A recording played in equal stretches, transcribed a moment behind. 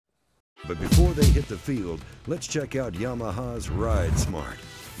But before they hit the field, let's check out Yamaha's Ride Smart,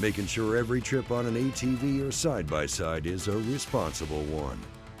 making sure every trip on an ATV or side-by-side is a responsible one.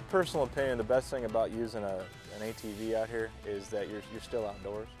 Personal opinion, the best thing about using an ATV out here is that you're still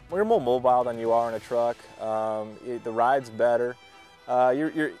outdoors. You're more mobile than you are in a truck. The ride's better.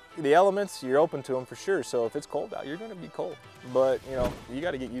 The elements, you're open to them for sure. So if it's cold out, you're going to be cold. But you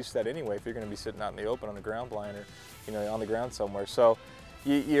got to get used to that anyway if you're going to be sitting out in the open on the ground blind or on the ground somewhere. So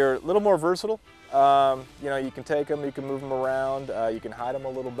you're a little more versatile. You can take them, you can move them around, you can hide them a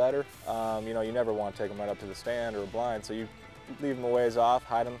little better. You never want to take them right up to the stand or a blind, so you leave them a ways off,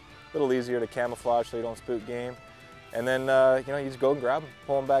 hide them, a little easier to camouflage so you don't spook game. And then, you just go and grab them,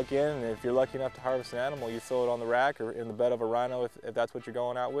 pull them back in, and if you're lucky enough to harvest an animal, you throw it on the rack or in the bed of a rhino if that's what you're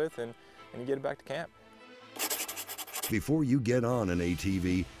going out with, and you get it back to camp. Before you get on an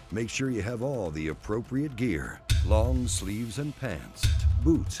ATV, make sure you have all the appropriate gear: long sleeves and pants,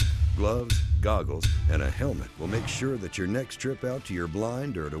 boots, gloves, goggles, and a helmet will make sure that your next trip out to your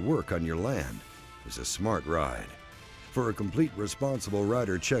blind or to work on your land is a smart ride. For a complete responsible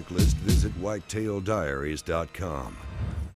rider checklist, visit whitetaildiaries.com.